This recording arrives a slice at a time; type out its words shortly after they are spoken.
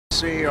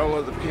see all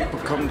of the people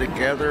come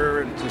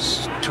together and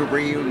to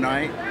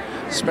reunite,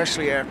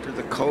 especially after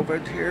the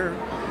COVID here,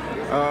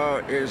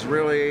 is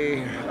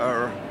really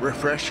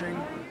refreshing.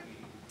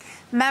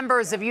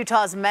 Members of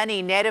Utah's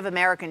many Native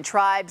American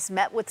tribes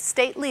met with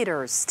state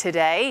leaders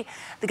today.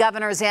 The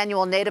governor's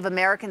annual Native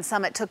American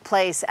Summit took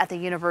place at the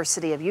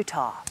University of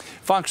Utah.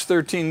 Fox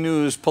 13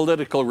 News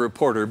political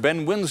reporter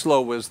Ben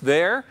Winslow was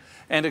there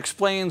and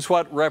explains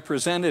what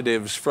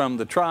representatives from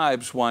the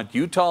tribes want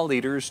Utah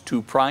leaders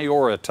to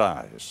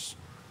prioritize.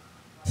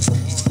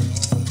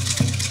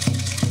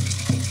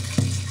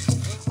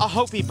 A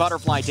Hopi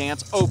butterfly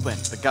dance opened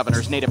the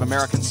governor's Native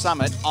American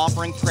Summit,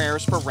 offering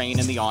prayers for rain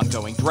in the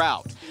ongoing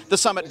drought. The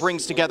summit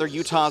brings together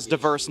Utah's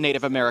diverse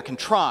Native American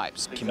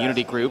tribes,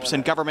 community groups,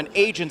 and government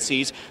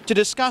agencies to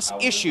discuss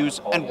issues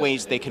and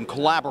ways they can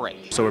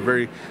collaborate. So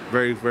we're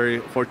very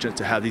fortunate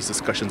to have these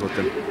discussions with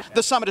them.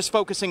 The summit is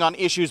focusing on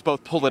issues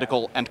both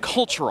political and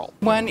cultural.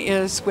 One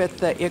is with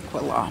the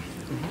ICWA law.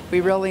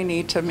 We really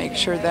need to make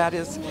sure that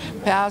is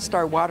passed.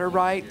 Our water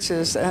rights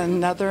is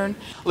another.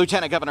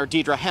 Lieutenant Governor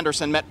Deidre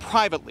Henderson met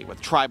privately with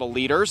tribal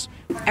leaders.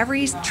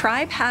 Every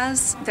tribe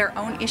has their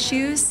own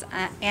issues,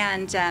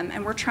 and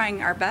we're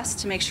trying our best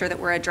to make sure that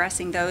we're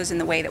addressing those in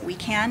the way that we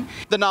can.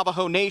 The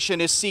Navajo Nation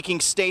is seeking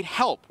state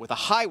help with a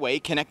highway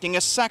connecting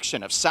a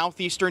section of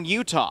southeastern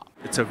Utah.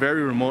 It's a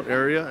very remote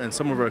area, and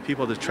some of our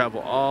people have to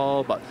travel all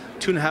about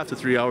 2.5 to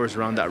 3 hours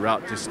around that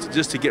route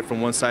just to get from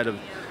one side of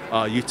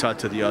Utah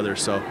to the other.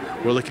 So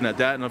we're looking at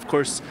that, and of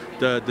course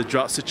the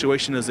drought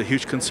situation is a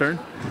huge concern.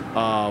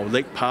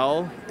 Lake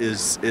Powell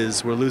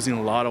we're losing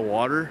a lot of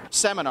water.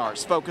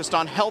 Seminars focused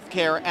on health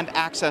care and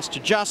access to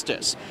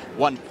justice.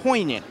 One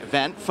poignant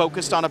event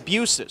focused on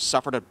abuses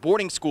suffered at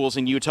boarding schools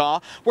in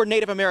Utah, where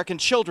Native American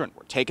children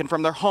were taken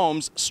from their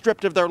homes,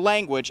 stripped of their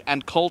language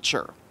and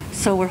culture.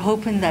 So we're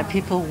hoping that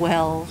people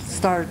will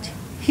start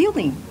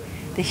healing.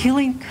 The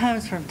healing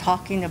comes from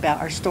talking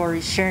about our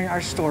stories, sharing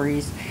our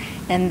stories,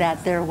 and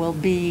that there will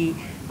be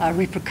a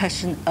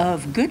repercussion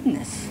of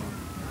goodness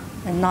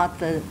and not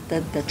the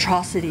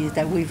atrocities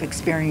that we've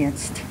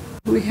experienced.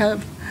 We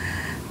have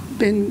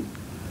been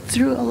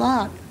through a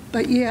lot,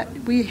 but yet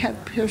we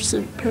have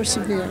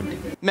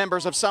persevered.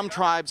 Members of some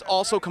tribes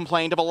also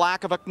complained of a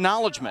lack of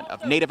acknowledgement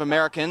of Native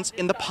Americans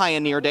in the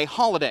Pioneer Day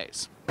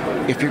holidays.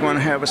 If you're going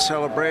to have a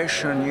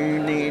celebration, you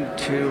need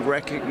to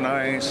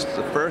recognize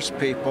the first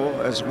people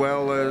as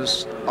well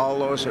as all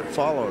those that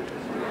followed.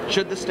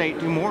 Should the state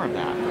do more of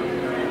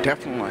that?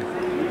 Definitely.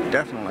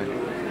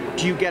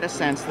 Do you get a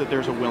sense that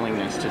there's a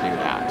willingness to do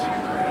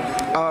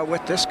that?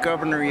 With this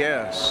governor,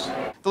 yes.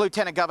 The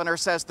lieutenant governor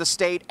says the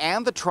state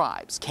and the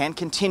tribes can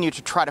continue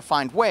to try to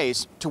find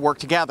ways to work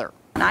together.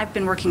 And I've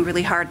been working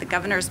really hard, the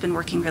governor's been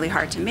working really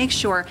hard to make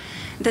sure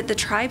that the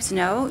tribes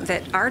know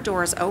that our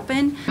door is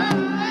open.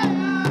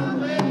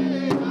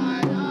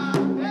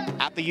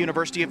 At the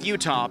University of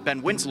Utah,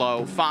 Ben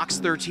Winslow, Fox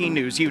 13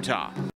 News, Utah.